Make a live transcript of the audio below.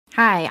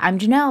Hi, I'm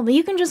Janelle, but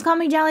you can just call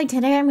me Jelly.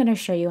 Today I'm going to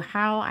show you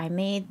how I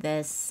made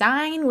this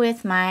sign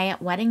with my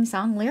wedding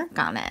song lyric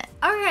on it.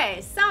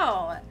 Okay,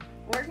 so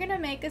we're going to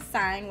make a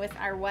sign with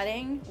our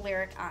wedding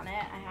lyric on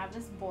it. I have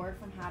this board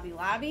from Hobby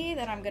Lobby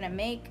that I'm going to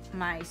make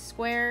my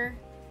square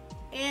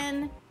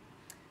in.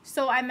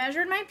 So I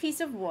measured my piece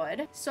of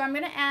wood. So I'm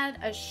going to add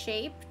a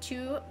shape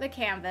to the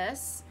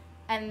canvas,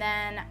 and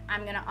then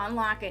I'm going to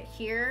unlock it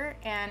here,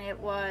 and it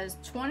was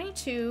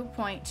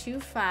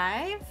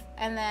 22.25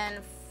 and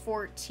then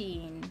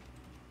 14.25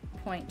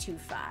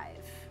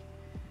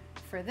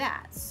 for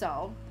that.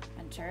 So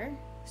enter.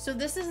 So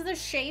this is the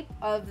shape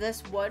of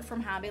this wood from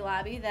Hobby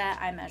Lobby that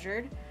I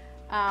measured.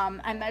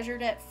 I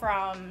measured it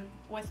from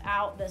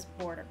without this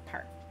border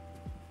part.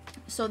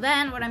 So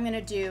then what I'm going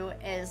to do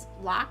is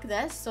lock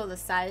this so the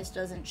size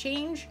doesn't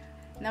change.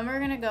 And then we're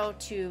going to go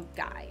to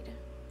guide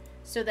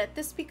so that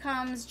this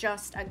becomes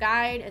just a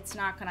guide. It's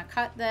not going to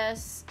cut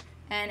this,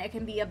 and it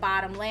can be a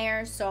bottom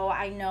layer so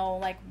I know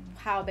like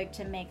how big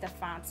to make the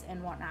fonts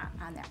and whatnot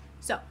on there.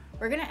 So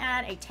we're going to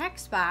add a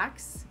text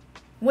box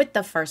with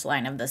the first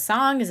line of the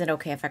song. Is it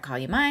okay if I call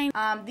you mine?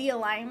 The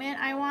alignment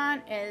I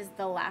want is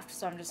the left,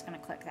 so I'm just going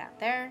to click that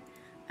there.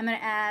 I'm going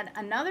to add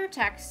another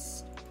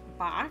text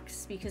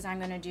box because I'm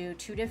going to do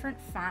two different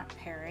font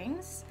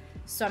pairings.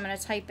 So I'm going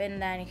to type in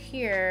then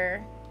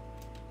here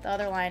the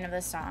other line of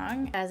the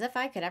song, as if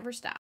I could ever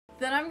stop.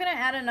 Then I'm going to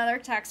add another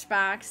text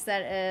box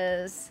that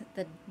is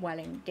the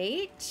wedding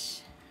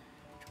date,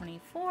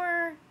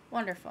 24.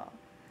 Wonderful.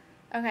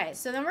 Okay,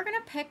 so then we're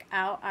going to pick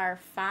out our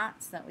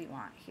fonts that we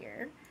want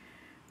here.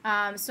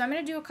 So I'm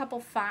going to do a couple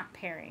font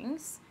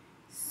pairings.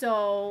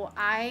 So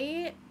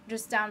I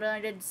just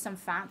downloaded some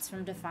fonts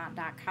from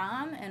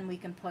defont.com, and we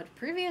can put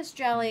previous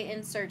Jelly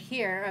insert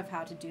here of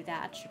how to do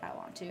that should I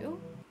want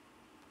to.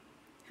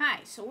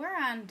 Hi, so we're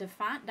on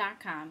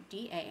defont.com,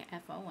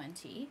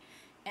 D-A-F-O-N-T,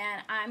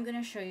 and I'm going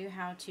to show you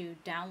how to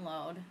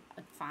download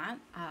a font.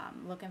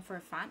 Looking for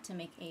a font to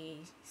make a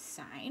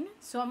sign.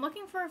 So I'm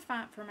looking for a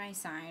font for my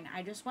sign.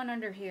 I just went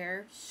under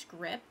here,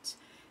 script,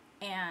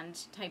 and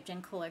typed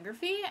in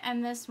calligraphy,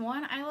 and this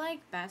one I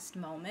like, Best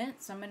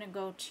Moment. So I'm going to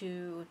go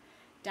to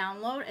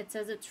download. It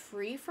says it's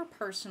free for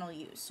personal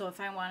use. So if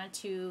I wanted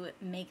to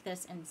make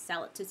this and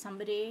sell it to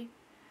somebody,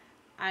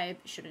 I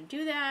shouldn't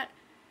do that.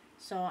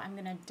 So I'm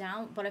going to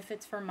but if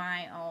it's for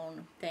my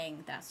own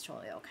thing, that's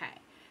totally okay.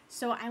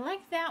 So I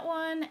like that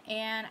one,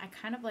 and I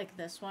kind of like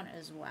this one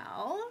as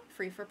well.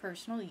 Free for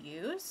personal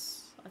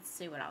use. Let's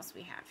see what else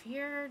we have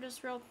here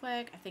just real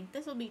quick. I think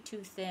this will be too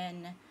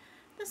thin.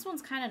 This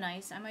one's kind of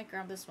nice. I might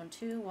grab this one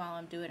too while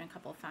I'm doing a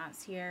couple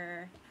fonts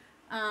here.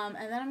 And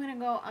then I'm going to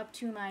go up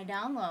to my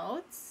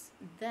downloads.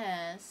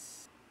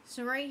 This.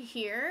 So right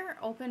here,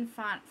 open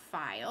font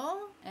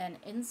file and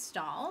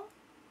install.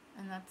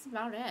 And that's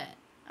about it.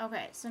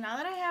 Okay, so now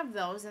that I have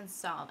those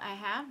installed, I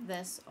have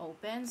this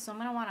open, so I'm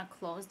going to want to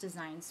close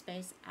Design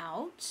Space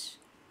out.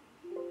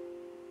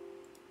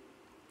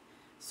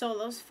 So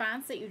those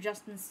fonts that you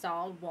just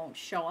installed won't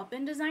show up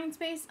in Design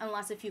Space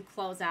unless if you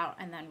close out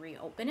and then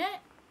reopen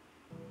it.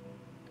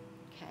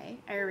 Okay,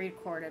 I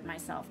recorded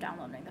myself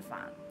downloading the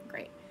font.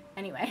 Great.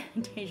 Anyway,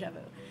 deja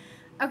vu.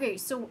 Okay,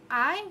 so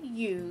I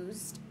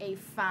used a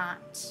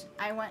font.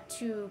 I went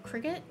to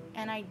Cricut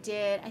and I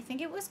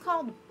think it was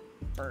called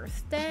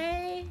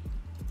Birthday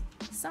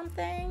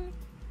something.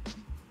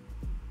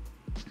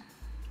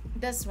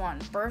 This one,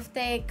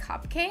 Birthday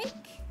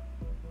Cupcake.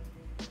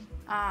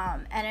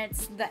 And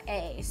it's the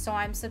A. So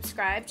I'm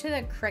subscribed to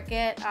the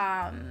Cricut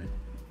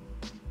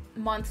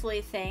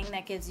monthly thing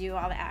that gives you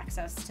all the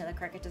access to the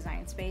Cricut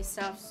Design Space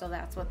stuff. So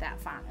that's what that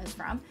font is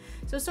from.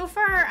 So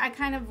far I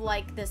kind of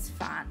like this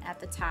font at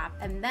the top.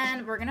 And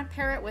then we're gonna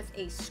pair it with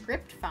a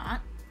script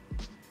font,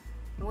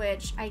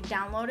 which I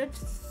downloaded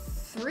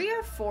 3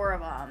 or 4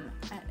 of them.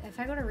 If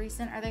I go to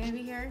recent, are they gonna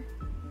be here?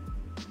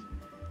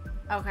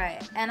 Okay,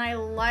 and I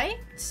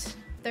liked,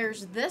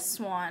 there's this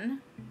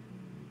one.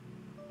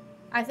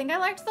 I think I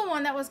liked the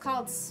one that was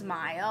called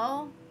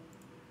Smile.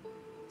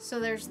 So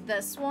there's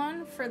this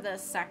one for the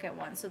second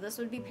one. So this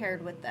would be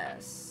paired with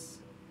this.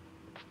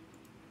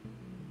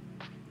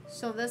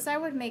 So this I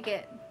would make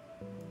it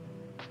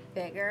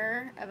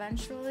bigger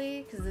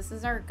eventually, because this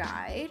is our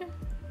guide.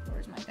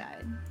 Where's my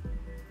guide?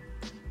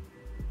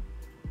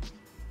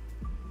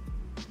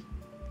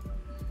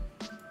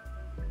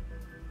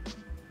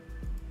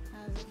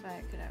 If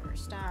I could ever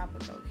stop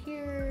and go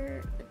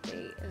here, the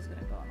date is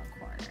gonna go in the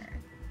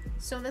corner.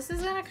 So this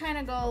is gonna kind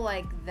of go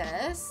like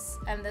this,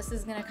 and this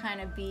is gonna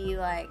kind of be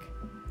like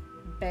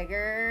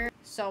bigger.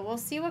 So we'll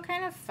see what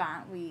kind of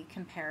font we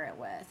compare it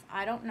with.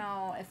 I don't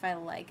know if I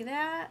like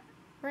that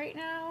right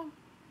now.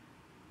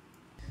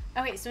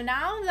 Okay, so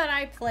now that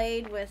I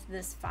played with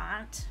this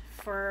font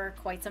for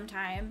quite some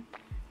time,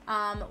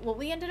 what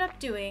we ended up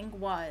doing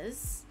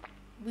was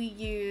we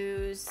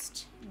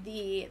used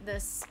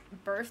this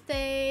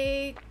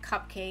Birthday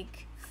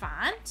Cupcake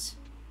font,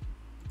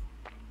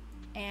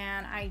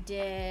 and I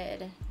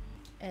did,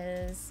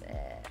 is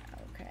it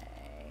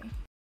okay?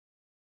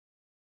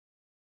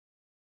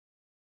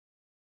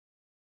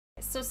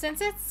 So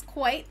since it's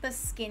quite the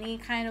skinny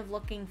kind of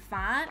looking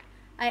font,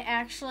 I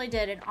actually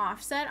did an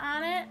offset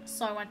on it.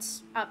 So I went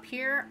up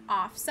here,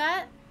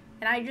 offset,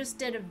 and I just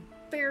did a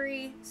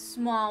very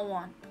small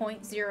one,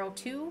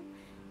 0.02,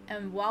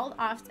 and weld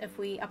off if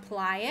we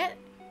apply it.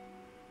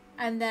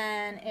 And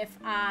then if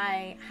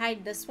I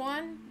hide this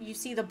one, you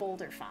see the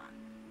bolder font.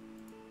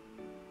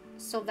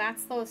 So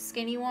that's the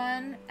skinny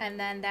one, and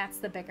then that's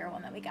the bigger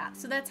one that we got.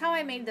 So that's how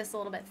I made this a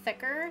little bit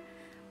thicker.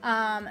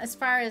 As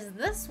far as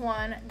this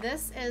one,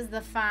 this is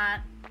the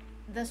font,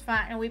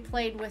 and we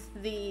played with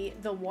the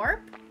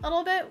warp a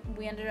little bit.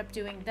 We ended up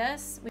doing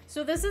this.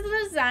 So this is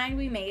the design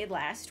we made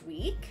last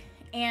week,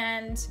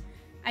 and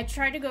I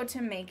tried to go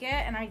to make it,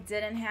 and I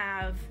didn't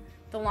have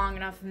the long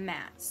enough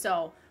mat.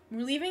 So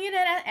we're leaving it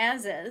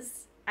as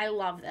is. I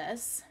love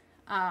this.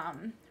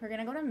 We're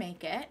gonna go to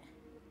make it.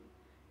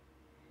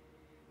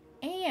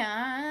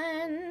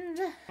 And,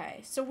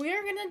 okay, so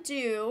we're gonna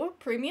do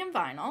premium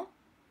vinyl.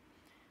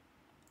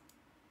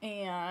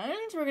 And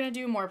we're gonna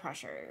do more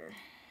pressure,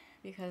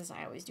 because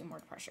I always do more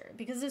pressure.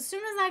 Because as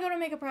soon as I go to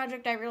make a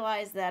project, I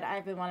realize that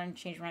I've been wanting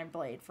to change my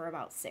blade for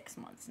about 6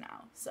 months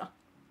now, so.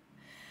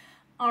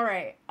 All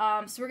right,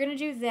 so we're gonna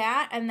do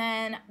that, and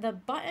then the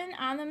button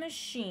on the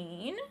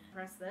machine.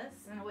 Press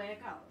this, and away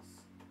it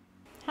goes.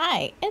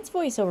 Hi, it's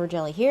VoiceOver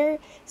Jelly here.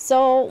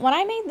 So when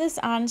I made this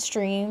on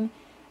stream,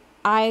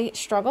 I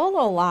struggled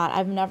a lot.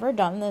 I've never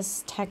done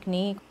this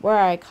technique where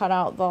I cut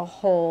out the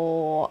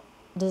whole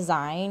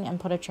design and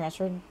put a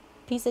transfer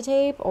piece of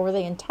tape over the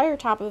entire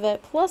top of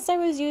it. Plus I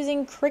was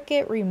using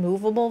Cricut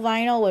removable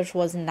vinyl, which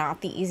was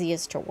not the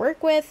easiest to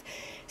work with.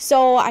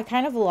 So I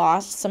kind of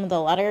lost some of the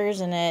letters,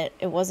 and it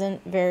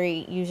wasn't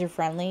very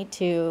user-friendly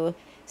to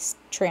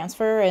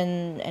transfer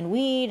and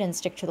weed and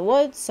stick to the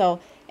wood.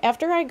 So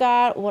after I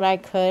got what I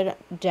could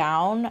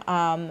down,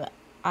 I'm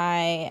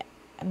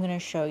going to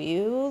show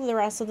you the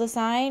rest of the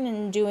sign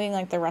and doing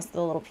like the rest of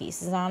the little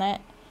pieces on it,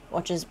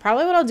 which is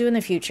probably what I'll do in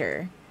the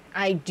future.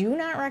 I do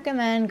not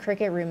recommend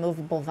Cricut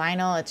removable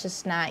vinyl. It's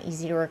just not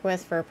easy to work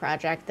with for a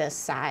project this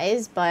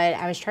size, but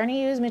I was trying to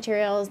use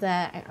materials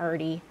that I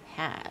already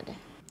had.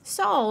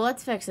 So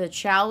let's fix it,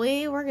 shall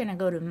we? We're gonna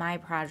go to My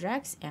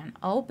Projects and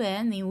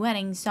open the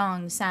Wedding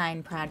Song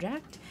Sign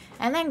project,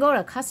 and then go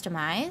to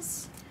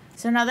Customize.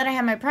 So now that I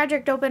have my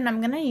project open,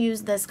 I'm gonna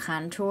use this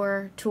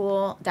contour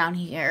tool down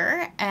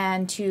here,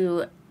 and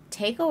to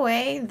take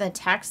away the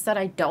text that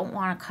I don't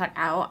want to cut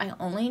out, I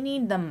only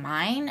need the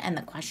mine and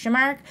the question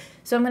mark.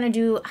 So I'm going to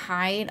do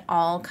hide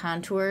all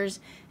contours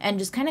and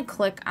just kind of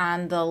click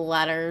on the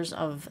letters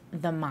of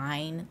the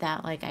mine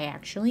that like I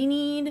actually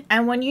need.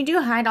 And when you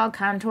do hide all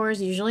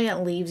contours, usually it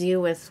leaves you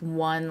with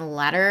one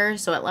letter.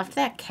 So it left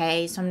that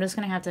K. So I'm just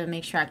going to have to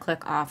make sure I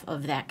click off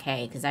of that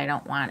K because I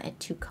don't want it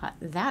to cut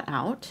that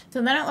out.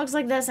 So then it looks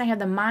like this. I have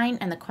the mine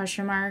and the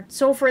question mark.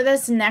 So for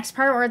this next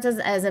part where it says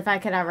as if I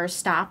could ever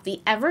stop,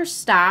 the ever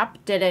stop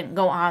didn't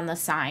go on the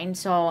sign.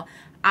 So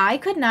I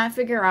could not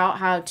figure out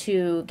how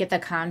to get the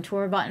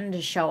contour button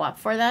to show up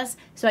for this,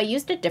 so I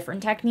used a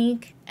different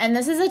technique. And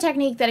this is a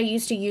technique that I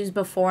used to use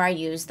before I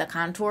used the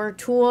contour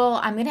tool.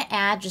 I'm going to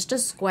add just a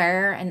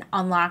square and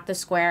unlock the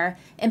square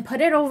and put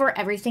it over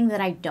everything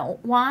that I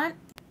don't want.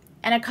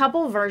 And a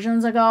couple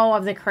versions ago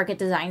of the Cricut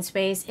design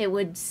space, it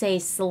would say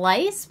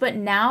slice, but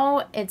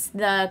now it's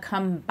the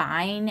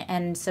combine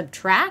and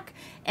subtract.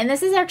 And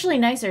this is actually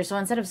nicer. So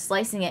instead of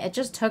slicing it, it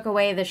just took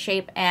away the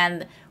shape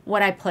and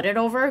what I put it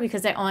over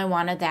because I only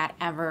wanted that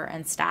ever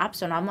and stop.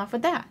 So now I'm left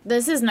with that.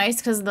 This is nice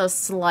because the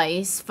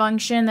slice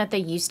function that they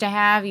used to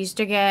have used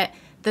to get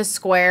the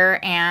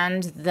square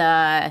and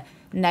the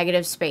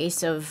negative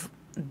space of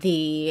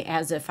the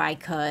as if I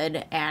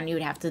could, and you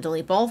would have to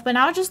delete both, but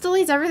now it just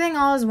deletes everything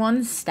all as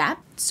one step.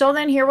 So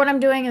then here what I'm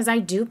doing is I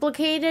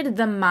duplicated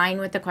the mine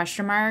with the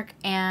question mark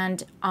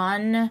and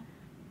uncontoured,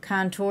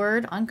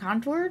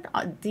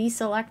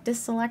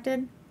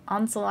 deselected,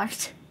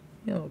 unselect.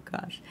 Oh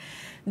gosh.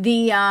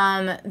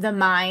 The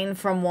mine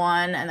from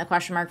one and the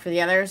question mark for the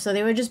other. So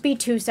they would just be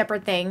two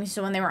separate things.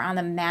 So when they were on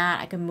the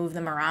mat, I could move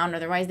them around.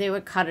 Otherwise, they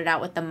would cut it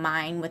out with the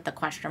mine with the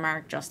question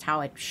mark, just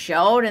how it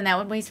showed, and that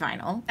would be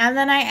final. And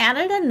then I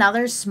added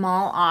another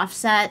small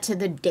offset to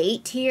the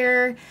date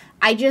here.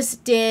 I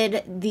just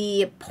did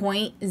the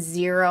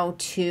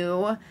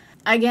 0.02.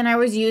 Again, I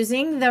was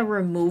using the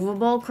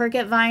removable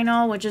Cricut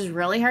vinyl, which is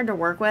really hard to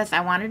work with.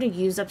 I wanted to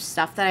use up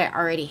stuff that I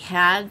already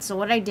had. So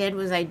what I did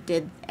was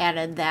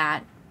added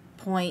that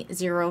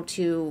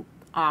 0.02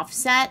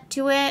 offset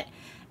to it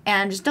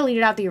and just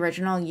deleted out the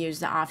original and used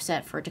the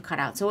offset for it to cut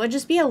out. So it would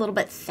just be a little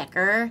bit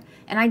thicker.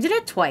 And I did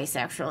it twice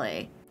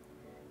actually.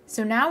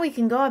 So now we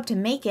can go up to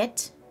make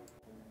it.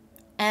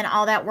 And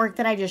all that work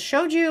that I just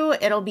showed you,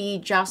 it'll be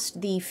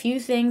just the few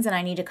things that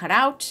I need to cut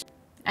out.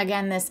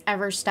 Again, this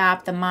ever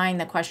stop, the mine,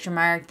 the question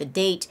mark, the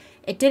date,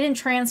 it didn't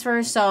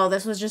transfer, so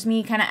this was just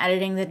me kind of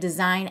editing the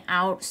design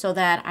out so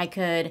that I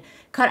could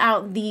cut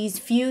out these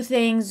few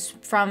things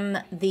from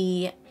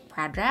the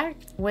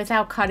project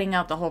without cutting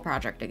out the whole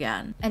project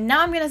again. And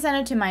now I'm gonna send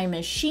it to my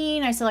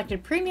machine. I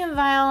selected premium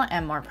vial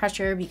and more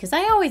pressure because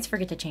I always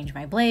forget to change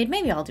my blade.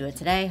 Maybe I'll do it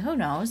today, who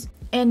knows.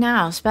 And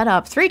now, sped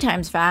up 3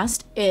 times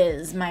fast,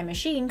 is my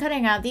machine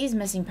cutting out these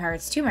missing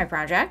parts to my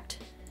project.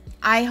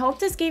 I hope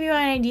this gave you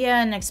an idea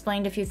and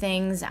explained a few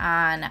things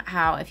on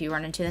how, if you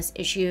run into this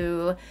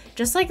issue,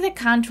 just like the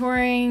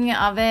contouring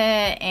of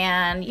it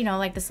and, you know,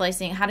 like the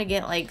slicing, how to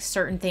get like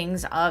certain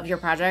things of your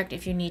project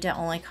if you need to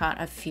only cut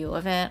a few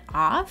of it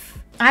off.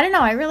 I don't know,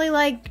 I really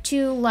like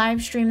to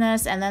live stream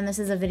this, and then this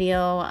is a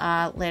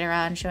video later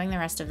on showing the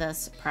rest of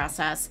this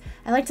process.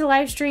 I like to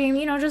live stream,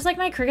 you know, just like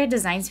my Cricut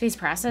design space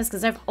process,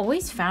 because I've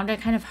always found it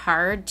kind of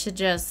hard to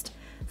just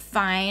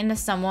find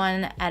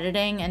someone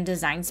editing in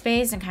design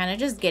space and kind of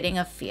just getting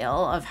a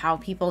feel of how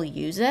people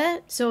use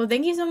it. So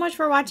thank you so much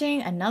for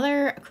watching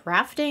another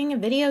crafting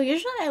video.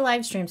 Usually I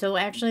live stream, so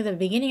actually the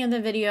beginning of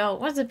the video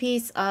was a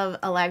piece of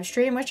a live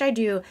stream, which I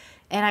do,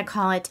 and I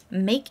call it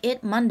Make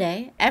It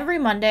Monday. Every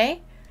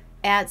Monday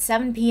at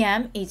 7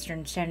 p.m.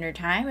 Eastern Standard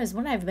Time is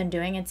what I've been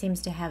doing. It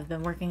seems to have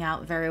been working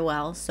out very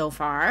well so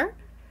far.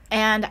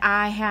 And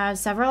I have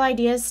several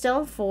ideas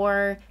still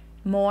for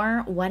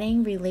more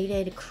wedding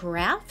related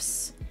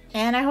crafts.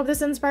 And I hope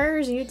this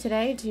inspires you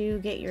today to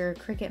get your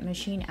Cricut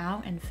machine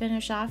out and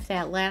finish off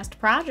that last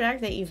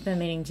project that you've been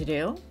meaning to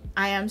do.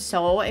 I am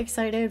so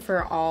excited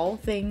for all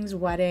things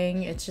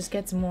wedding. It just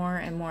gets more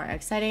and more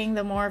exciting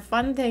the more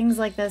fun things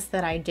like this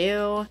that I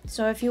do.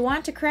 So if you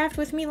want to craft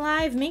with me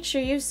live, make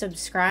sure you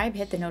subscribe,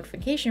 hit the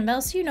notification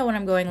bell so you know when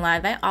I'm going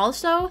live. I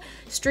also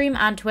stream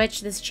on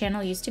Twitch. This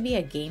channel used to be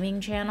a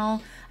gaming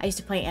channel. I used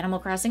to play Animal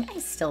Crossing. I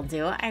still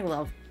do. I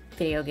love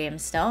video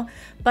games still,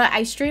 but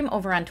I stream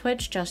over on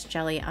Twitch,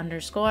 justjelly_,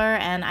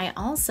 and I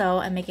also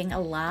am making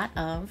a lot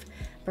of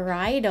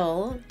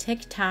bridal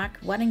TikTok,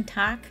 wedding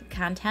talk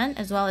content,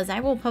 as well as I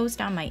will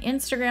post on my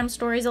Instagram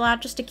stories a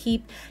lot just to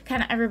keep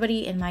kind of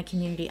everybody in my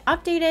community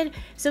updated.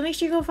 So make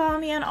sure you go follow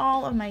me on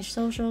all of my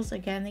socials.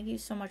 Again, thank you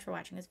so much for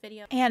watching this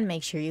video, and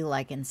make sure you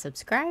like and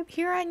subscribe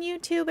here on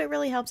YouTube. It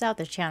really helps out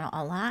the channel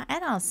a lot,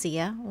 and I'll see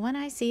ya when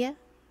I see ya.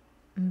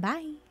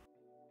 Bye.